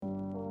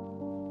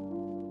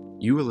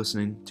You are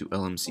listening to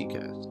LMC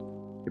Cast,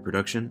 a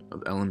production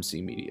of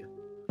LMC Media.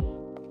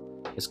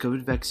 As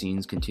COVID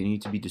vaccines continue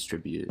to be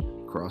distributed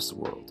across the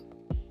world,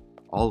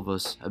 all of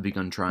us have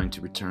begun trying to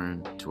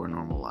return to our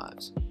normal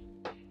lives.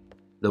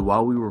 Though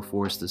while we were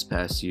forced this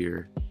past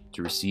year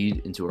to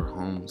recede into our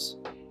homes,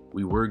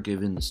 we were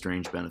given the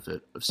strange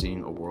benefit of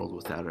seeing a world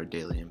without our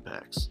daily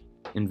impacts.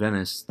 In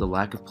Venice, the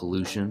lack of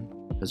pollution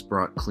has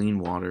brought clean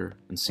water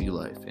and sea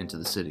life into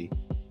the city.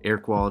 Air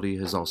quality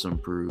has also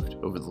improved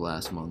over the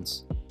last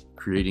months,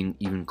 creating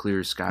even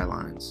clearer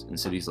skylines in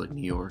cities like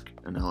New York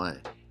and LA.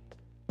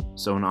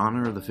 So in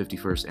honor of the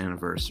 51st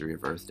anniversary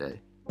of Earth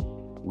Day,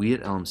 we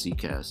at LMC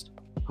Cast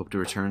hope to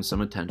return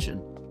some attention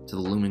to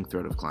the looming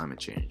threat of climate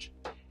change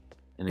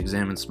and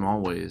examine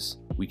small ways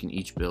we can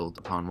each build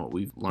upon what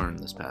we've learned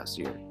this past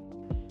year.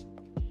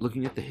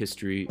 Looking at the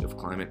history of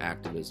climate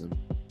activism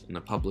and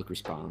the public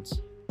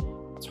response,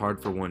 it's hard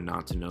for one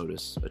not to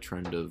notice a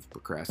trend of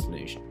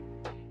procrastination.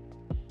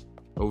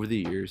 Over the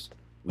years,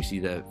 we see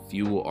that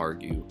few will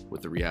argue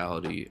with the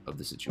reality of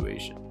the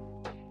situation,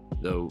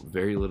 though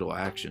very little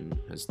action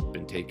has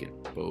been taken,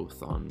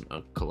 both on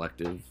a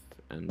collective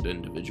and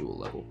individual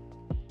level.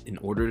 In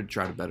order to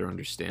try to better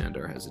understand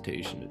our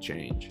hesitation to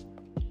change,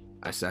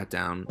 I sat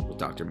down with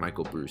Dr.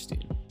 Michael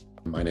Brustein.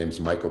 My name is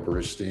Michael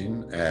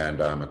Brustein,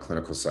 and I'm a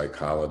clinical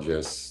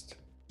psychologist.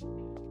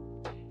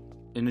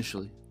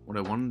 Initially, what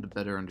I wanted to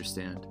better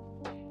understand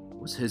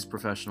was his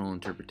professional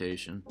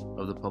interpretation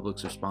of the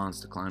public's response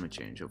to climate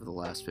change over the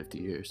last 50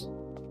 years.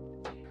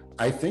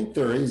 I think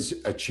there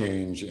is a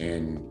change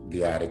in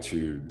the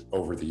attitude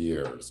over the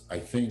years. I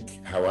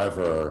think,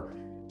 however,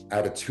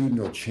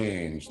 attitudinal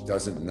change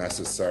doesn't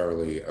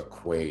necessarily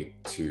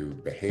equate to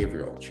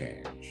behavioral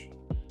change.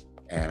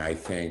 And I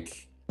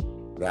think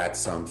that's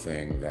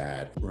something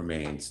that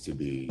remains to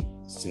be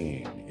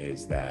seen,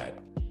 is that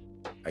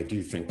I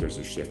do think there's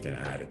a shift in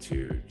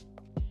attitude,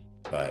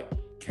 but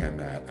can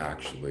that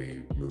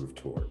actually move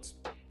towards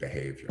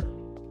behavior?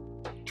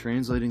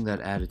 Translating that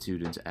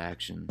attitude into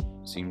action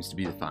seems to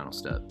be the final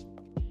step.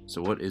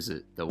 So what is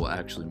it that will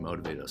actually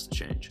motivate us to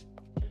change?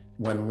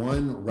 When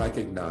one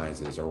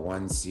recognizes or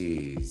one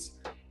sees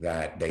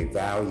that they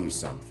value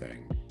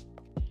something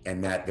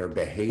and that their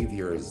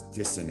behavior is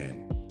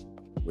dissonant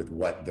with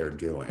what they're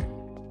doing,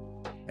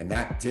 and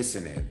that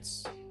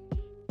dissonance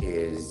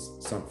is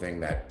something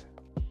that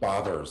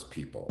bothers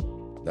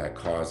people, that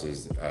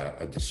causes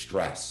a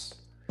distress.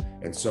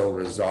 And so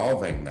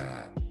resolving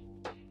that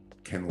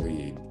can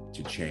lead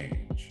to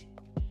change.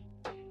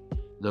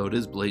 Though it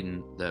is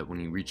blatant that when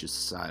you reach a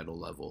societal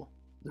level,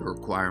 the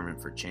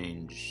requirement for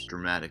change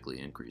dramatically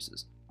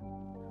increases.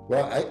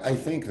 Well, I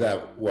think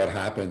that what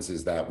happens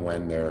is that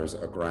when there's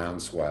a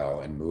groundswell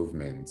in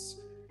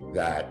movements,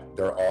 that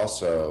they're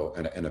also,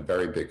 and a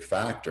very big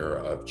factor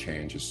of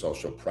change is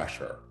social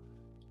pressure.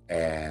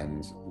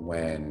 And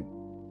when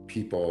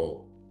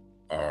people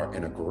are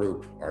in a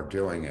group are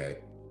doing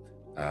it,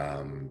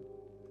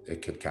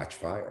 it could catch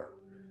fire.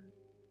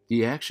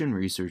 The Action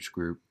Research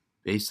Group,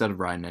 based out of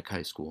Rhinebeck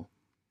High School,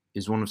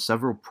 is one of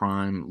several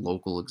prime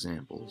local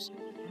examples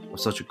of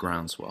such a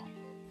groundswell.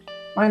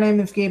 My name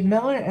is Gabe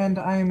Miller, and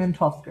I am in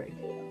 12th grade.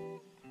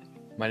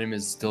 My name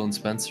is Dylan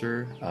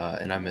Spencer,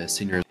 and I'm a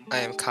senior. I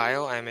am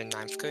Kyle. I'm in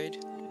 9th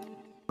grade.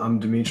 I'm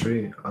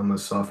Dimitri. I'm a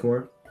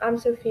sophomore. I'm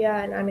Sophia,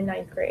 and I'm in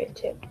 9th grade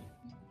too.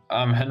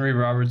 I'm Henry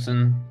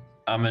Robertson.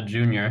 I'm a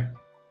junior.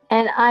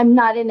 And I'm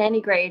not in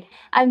any grade.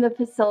 I'm the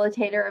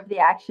facilitator of the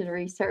Action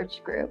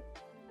Research Group.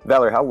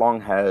 Valerie, how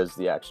long has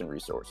the Action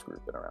Resource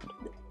Group been around?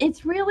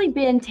 It's really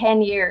been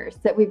 10 years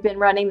that we've been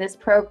running this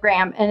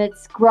program, and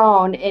it's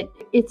grown. It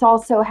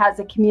also has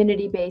a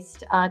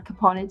community-based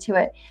component to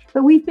it.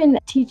 But we've been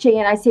teaching,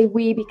 and I say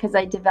we because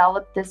I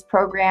developed this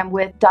program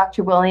with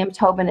Dr. William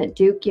Tobin at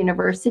Duke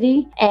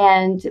University.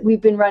 And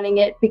we've been running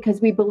it because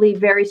we believe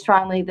very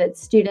strongly that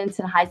students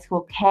in high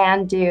school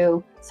can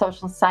do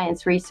social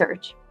science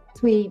research.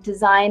 We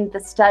designed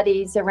the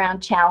studies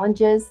around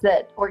challenges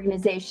that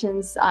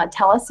organizations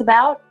tell us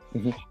about,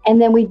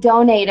 and then we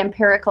donate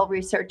empirical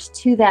research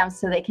to them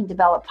so they can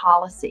develop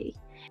policy.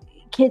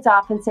 Kids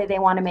often say they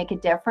want to make a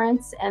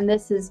difference, and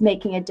this is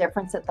making a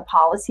difference at the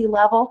policy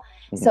level.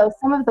 So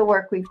some of the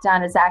work we've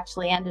done has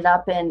actually ended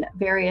up in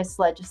various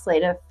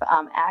legislative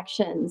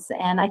actions,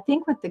 and I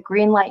think with the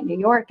Greenlight New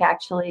York,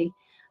 actually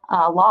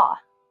law.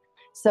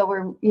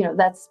 So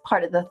that's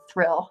part of the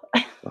thrill.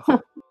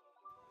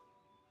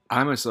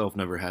 I myself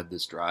never had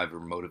this drive or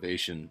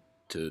motivation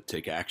to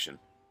take action.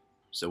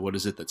 So what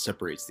is it that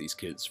separates these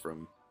kids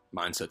from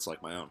mindsets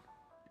like my own?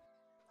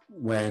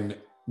 When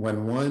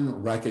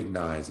one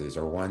recognizes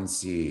or one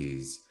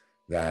sees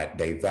that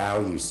they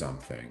value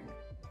something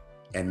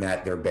and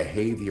that their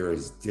behavior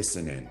is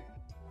dissonant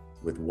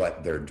with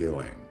what they're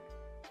doing,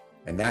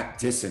 and that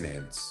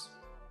dissonance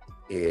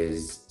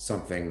is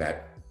something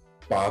that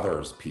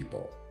bothers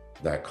people,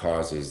 that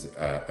causes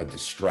a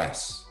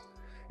distress.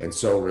 And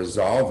so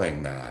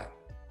resolving that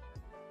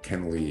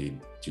can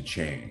lead to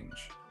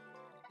change.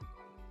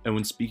 And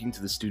when speaking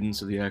to the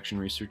students of the Action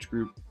Research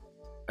Group,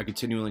 I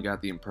continually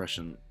got the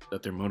impression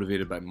that they're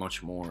motivated by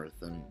much more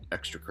than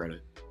extra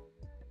credit.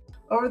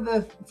 over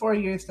the 4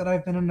 years that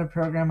I've been in the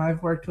program,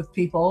 I've worked with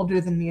people older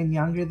than me and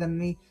younger than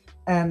me,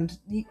 and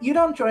you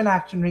don't join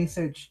Action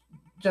Research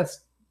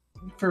just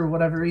for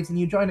whatever reason.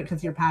 You join it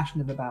because you're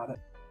passionate about it.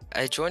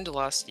 I joined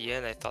last year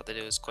and I thought that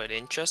it was quite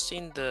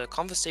interesting. The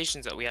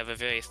conversations that we have are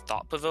very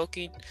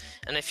thought-provoking,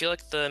 and I feel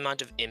like the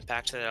amount of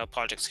impact that our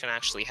projects can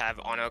actually have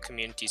on our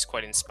community is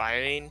quite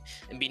inspiring,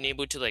 and being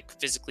able to like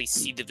physically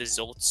see the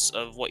results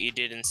of what you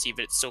did and see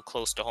that it's so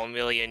close to home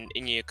really and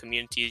in your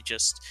community,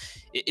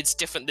 it's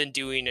different than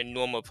doing a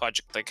normal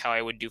project like how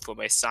I would do for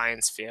my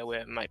science fair,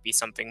 where it might be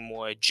something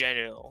more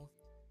general.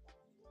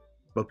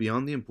 But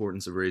beyond the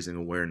importance of raising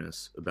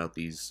awareness about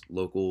these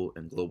local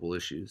and global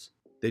issues,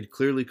 they'd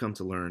clearly come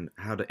to learn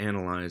how to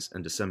analyze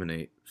and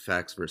disseminate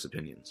facts versus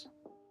opinions,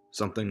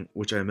 something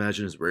which I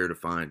imagine is rare to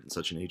find in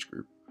such an age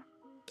group.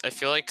 I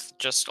feel like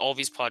just all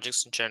these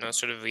projects in general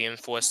sort of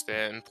reinforce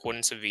the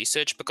importance of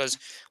research, because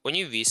when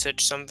you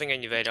research something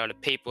and you write out a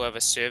paper or a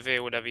survey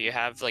or whatever you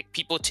have, like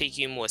people take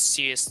you more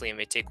seriously and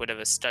they take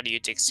whatever study you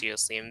take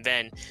seriously, and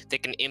then they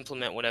can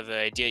implement whatever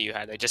idea you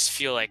had. I just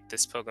feel like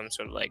this program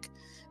sort of like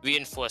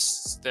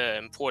reinforces the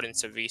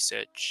importance of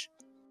research.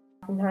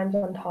 Sometimes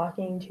I'm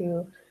talking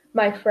to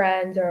my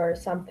friends or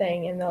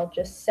something and they'll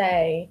just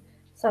say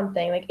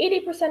something like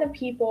 80% of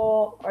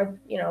people are,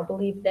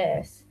 believe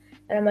this.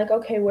 And I'm like,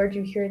 okay, where'd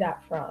you hear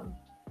that from?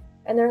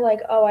 And they're like,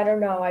 oh, I don't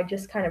know, I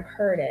just kind of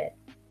heard it.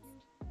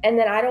 And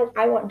then I don't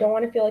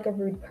want to feel like a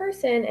rude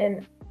person,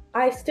 and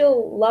I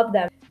still love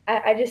them.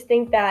 I just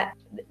think that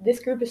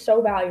this group is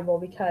so valuable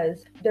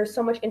because there's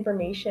so much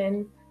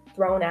information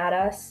thrown at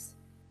us,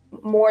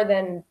 more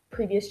than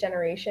previous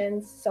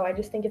generations. So I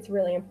just think it's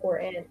really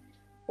important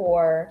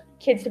for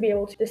kids to be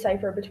able to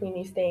decipher between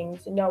these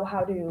things, know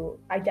how to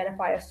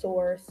identify a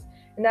source.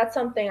 And that's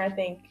something I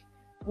think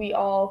we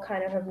all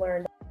kind of have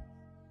learned.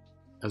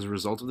 As a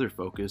result of their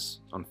focus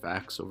on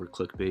facts over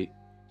clickbait,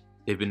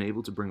 they've been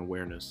able to bring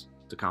awareness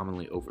to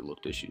commonly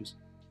overlooked issues.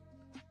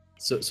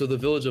 So the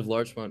Village of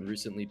Larchmont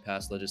recently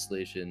passed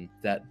legislation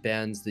that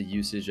bans the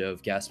usage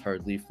of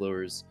gas-powered leaf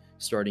blowers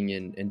starting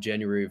in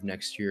January of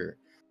next year.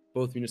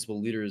 Both municipal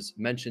leaders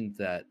mentioned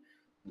that.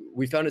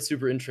 We found it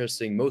super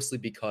interesting, mostly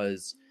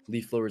because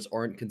leaf blowers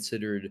aren't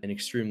considered an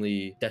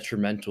extremely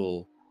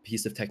detrimental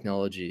piece of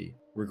technology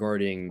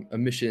regarding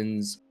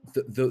emissions,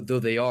 though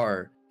they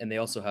are, and they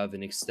also have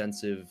an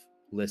extensive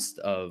list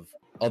of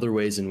other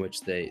ways in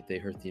which they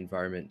hurt the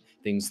environment.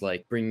 Things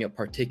like bringing up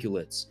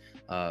particulates,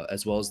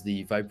 as well as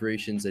the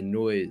vibrations and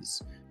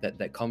noise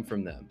that come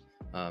from them,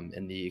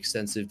 and the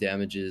extensive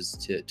damages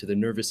to the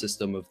nervous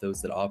system of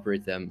those that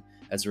operate them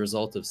as a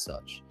result of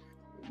such.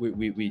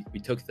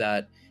 We took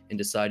that and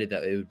decided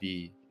that it would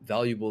be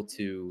valuable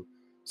to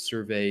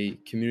survey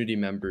community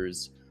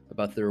members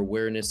about their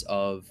awareness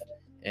of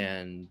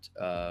and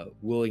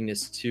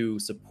willingness to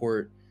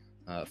support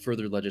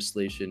further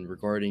legislation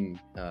regarding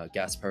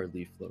gas-powered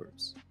leaf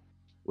blowers.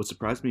 What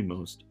surprised me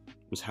most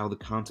was how the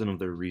content of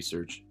their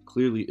research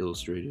clearly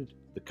illustrated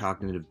the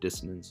cognitive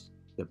dissonance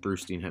that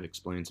Brustein had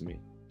explained to me,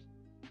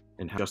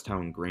 and just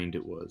how ingrained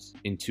it was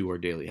into our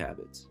daily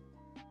habits.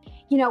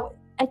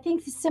 I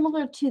think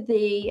similar to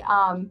the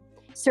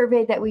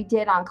survey that we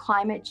did on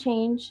climate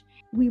change,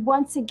 we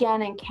once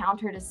again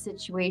encountered a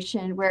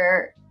situation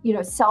where,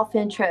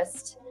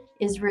 self-interest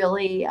is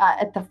really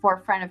at the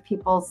forefront of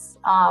people's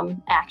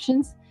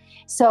actions.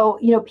 So,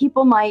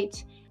 people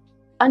might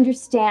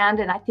understand,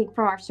 and I think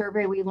from our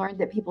survey, we learned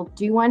that people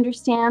do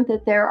understand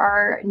that there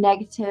are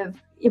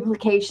negative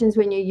implications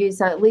when you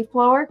use a leaf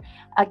blower,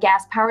 a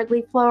gas-powered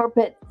leaf blower,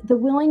 but the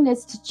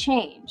willingness to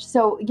change.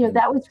 So,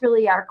 that was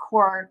really our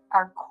core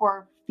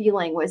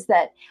feeling, was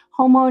that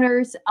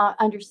homeowners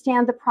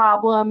understand the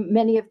problem.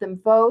 Many of them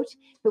vote,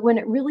 but when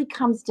it really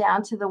comes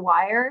down to the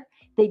wire,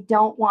 they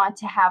don't want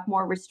to have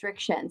more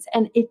restrictions.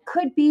 And it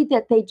could be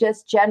that they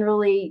just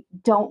generally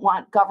don't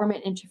want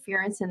government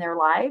interference in their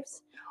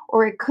lives,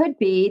 or it could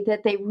be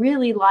that they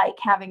really like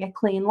having a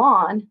clean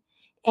lawn.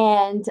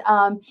 And,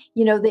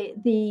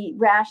 the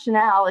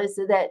rationale is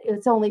that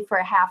it's only for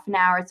a half an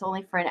hour, it's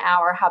only for an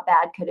hour, how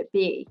bad could it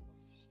be?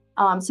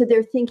 So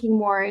they're thinking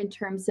more in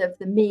terms of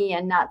the me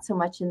and not so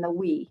much in the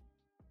we.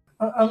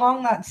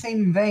 Along that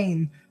same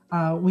vein,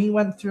 we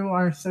went through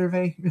our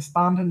survey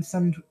respondents,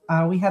 and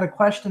we had a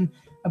question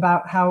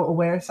about how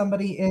aware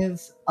somebody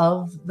is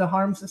of the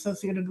harms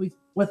associated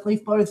with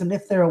leaf blowers, and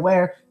if they're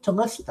aware, to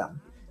list them.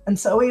 And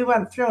so we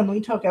went through and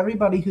we took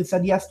everybody who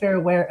said yes, they're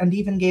aware, and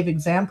even gave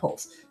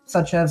examples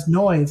such as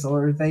noise,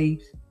 or they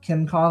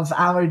can cause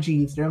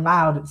allergies, they're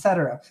loud,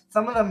 etc.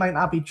 Some of them might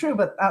not be true,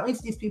 but at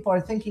least these people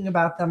are thinking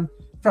about them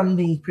from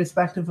the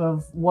perspective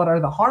of what are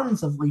the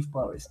harms of leaf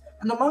blowers.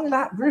 And among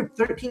that group,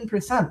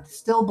 13%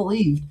 still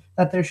believed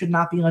that there should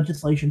not be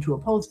legislation to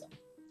oppose them.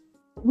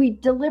 We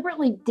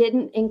deliberately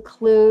didn't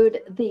include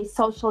the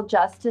social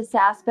justice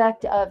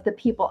aspect of the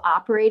people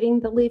operating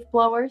the leaf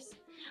blowers.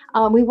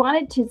 We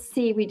wanted to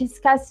see, we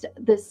discussed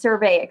the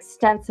survey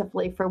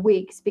extensively for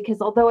weeks,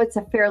 because although it's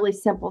a fairly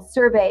simple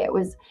survey, it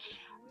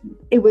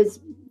was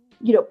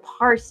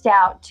parsed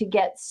out to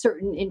get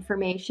certain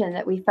information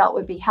that we felt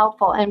would be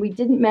helpful. And we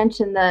didn't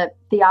mention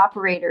the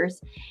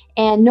operators,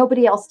 and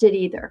nobody else did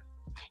either.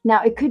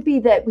 Now, it could be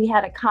that we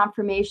had a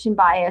confirmation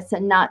bias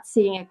and not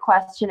seeing a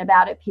question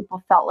about it.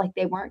 People felt like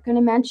they weren't going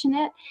to mention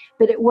it,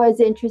 but it was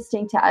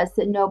interesting to us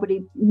that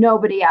nobody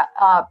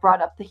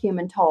brought up the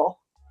human toll.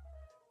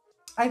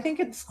 I think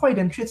it's quite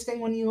interesting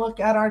when you look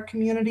at our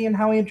community and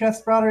how we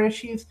address broader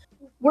issues.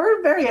 We're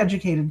a very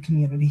educated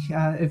community,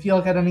 if you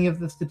look at any of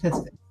the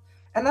statistics.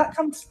 And that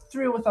comes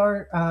through with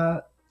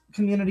our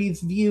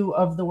community's view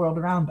of the world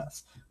around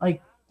us.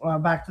 Like,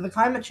 back to the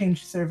climate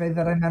change survey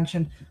that I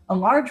mentioned, a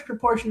large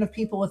proportion of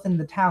people within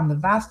the town, the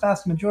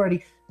vast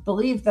majority,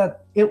 believe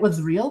that it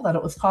was real, that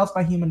it was caused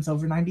by humans.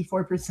 Over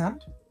 94%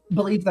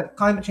 believe that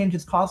climate change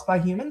is caused by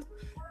humans.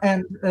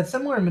 And a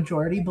similar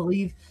majority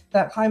believe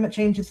that climate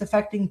change is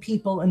affecting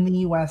people in the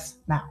US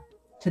now,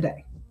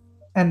 today.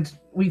 And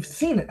we've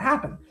seen it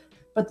happen.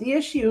 But the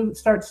issue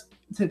starts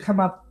to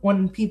come up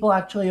when people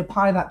actually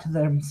apply that to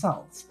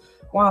themselves.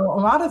 While a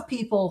lot of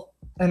people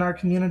in our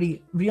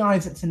community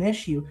realize it's an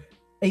issue,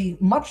 a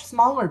much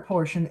smaller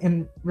portion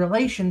in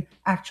relation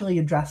actually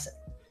address it.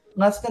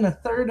 Less than a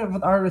third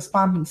of our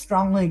respondents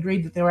strongly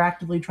agreed that they were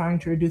actively trying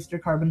to reduce their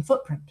carbon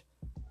footprint.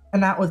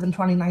 And that was in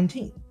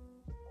 2019.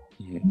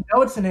 You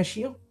know it's an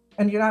issue,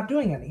 and you're not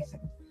doing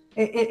anything.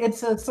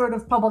 It's a sort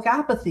of public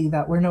apathy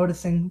that we're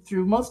noticing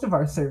through most of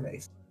our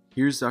surveys.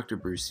 Here's Dr.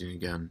 Brustein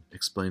again,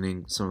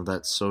 explaining some of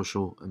that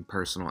social and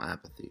personal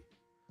apathy.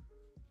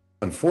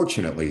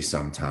 Unfortunately,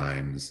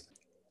 sometimes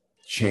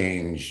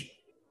change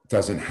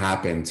doesn't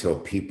happen until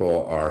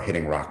people are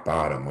hitting rock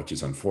bottom, which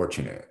is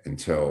unfortunate,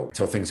 until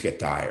things get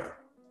dire.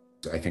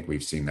 I think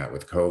we've seen that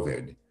with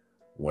COVID,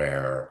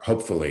 where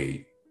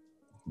hopefully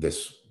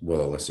this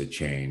will elicit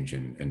change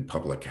and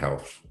public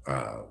health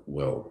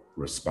will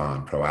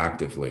respond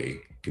proactively,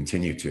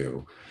 continue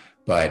to.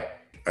 But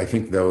I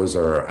think those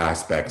are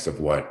aspects of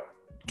what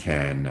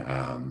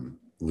can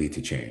lead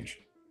to change.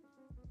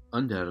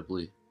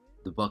 Undoubtedly,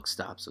 the buck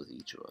stops with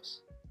each of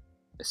us,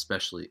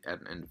 especially at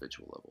an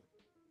individual level.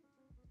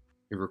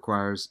 It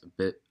requires a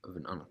bit of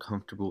an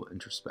uncomfortable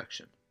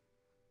introspection.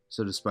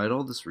 So despite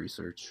all this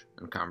research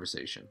and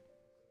conversation,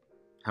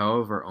 how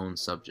have our own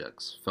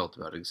subjects felt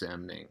about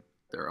examining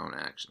their own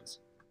actions?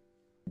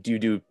 Do you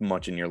do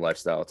much in your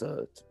lifestyle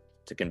to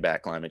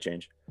combat climate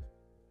change?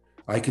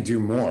 I could do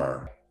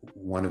more.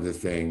 One of the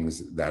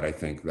things that I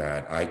think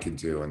that I could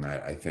do and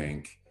that I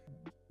think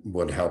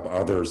would help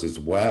others as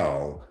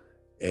well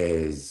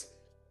is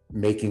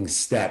making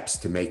steps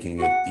to making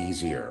it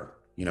easier.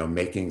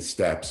 Making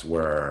steps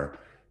where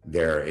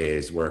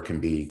it can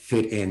be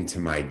fit into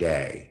my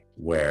day,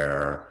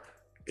 where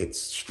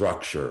it's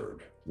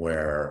structured,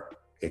 where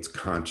there's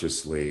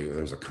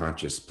a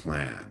conscious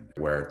plan,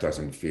 where it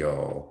doesn't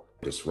feel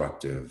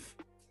disruptive.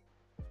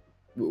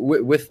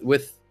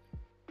 With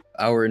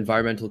our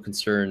environmental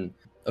concern,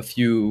 a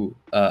few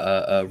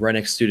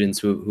Rennick students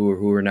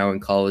who are now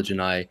in college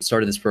and I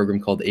started this program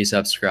called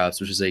ASAP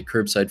Scraps, which is a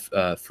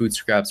curbside food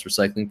scraps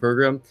recycling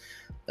program.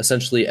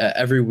 Essentially,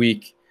 every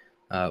week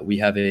we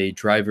have a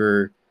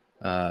driver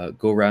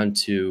go around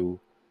to,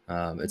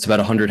 it's about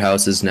 100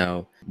 houses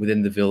now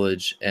within the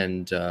village,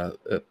 and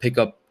pick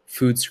up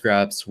food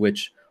scraps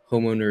which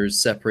homeowners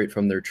separate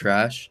from their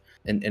trash.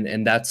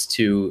 And that's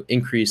to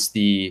increase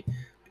the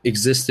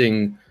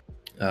existing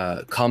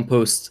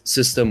compost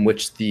system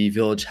which the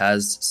village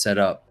has set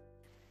up.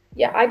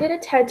 Yeah, I did a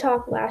TED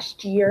Talk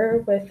last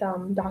year with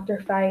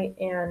Dr. Fight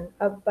and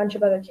a bunch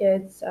of other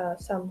kids,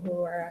 some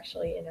who are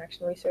actually in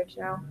action research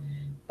now.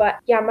 But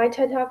yeah, my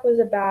TED Talk was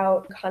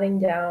about cutting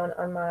down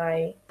on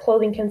my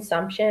clothing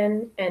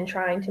consumption and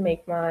trying to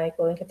make my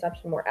clothing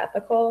consumption more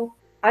ethical.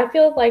 I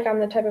feel like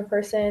I'm the type of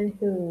person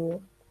who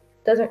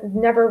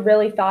never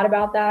really thought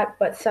about that,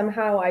 but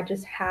somehow I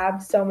just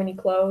have so many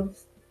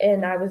clothes,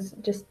 and I was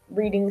just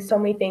reading so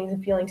many things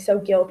and feeling so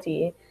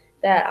guilty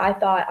that I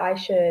thought I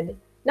should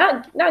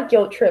not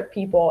guilt trip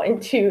people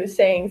into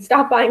saying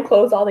stop buying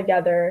clothes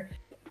altogether.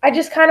 I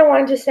just kind of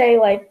wanted to say,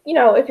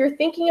 if you're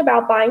thinking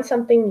about buying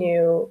something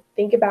new,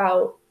 think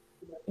about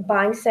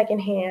buying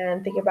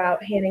secondhand, think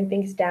about handing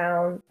things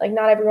down.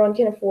 Not everyone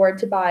can afford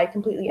to buy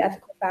completely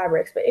ethical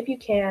fabrics, but if you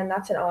can,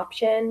 that's an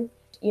option.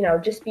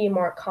 Just be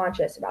more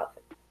conscious about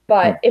it.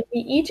 But if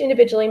we each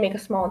individually make a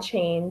small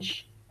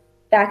change,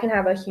 that can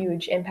have a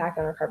huge impact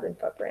on our carbon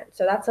footprint.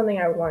 So that's something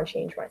I would want to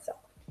change myself.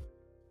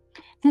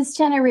 This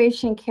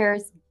generation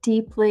cares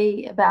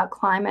deeply about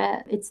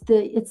climate. It's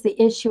the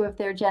issue of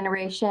their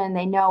generation.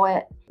 They know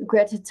it.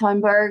 Greta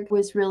Thunberg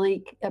was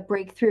really a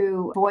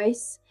breakthrough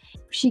voice.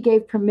 She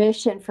gave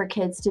permission for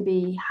kids to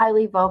be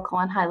highly vocal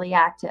and highly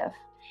active.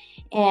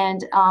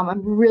 And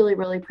I'm really,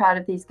 really proud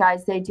of these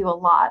guys. They do a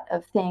lot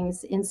of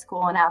things in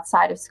school and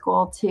outside of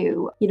school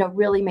to,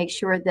 really make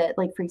sure that,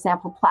 like, for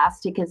example,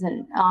 plastic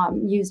isn't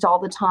used all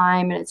the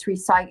time and it's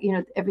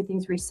recycled,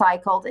 everything's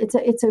recycled.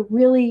 It's a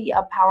really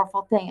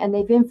powerful thing. And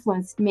they've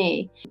influenced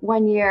me.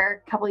 One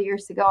year, a couple of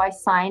years ago, I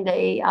signed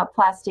a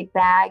plastic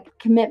bag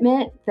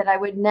commitment that I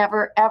would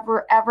never,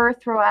 ever, ever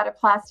throw out a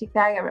plastic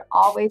bag. I would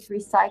always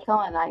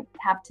recycle. And I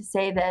have to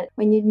say that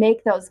when you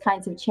make those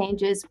kinds of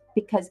changes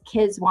because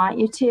kids want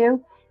you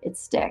to, it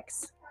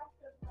sticks.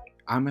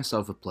 I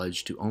myself have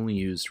pledged to only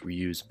use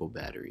reusable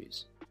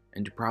batteries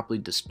and to properly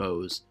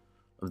dispose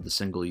of the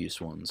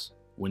single-use ones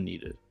when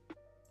needed.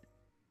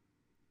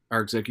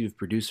 Our executive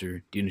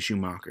producer, Dina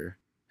Schumacher,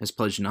 has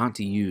pledged not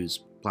to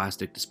use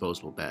plastic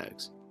disposable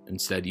bags,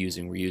 instead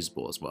using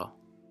reusable as well.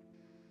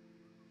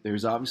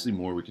 There's obviously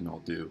more we can all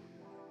do,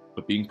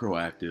 but being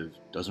proactive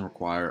doesn't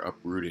require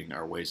uprooting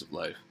our ways of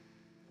life.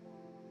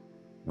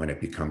 When it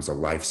becomes a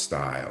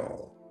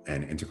lifestyle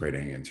and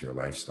integrating it into your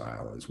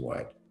lifestyle is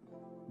what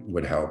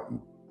would help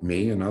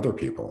me and other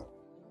people.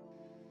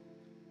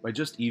 By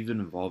just even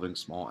involving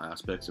small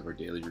aspects of our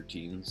daily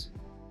routines,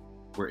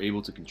 we're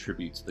able to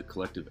contribute to the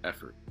collective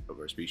effort of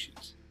our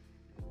species.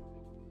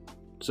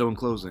 So in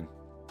closing,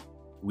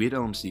 we at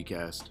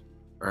LMCcast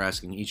are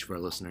asking each of our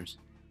listeners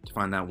to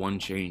find that one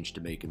change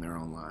to make in their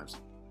own lives.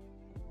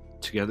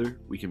 Together,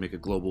 we can make a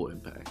global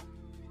impact.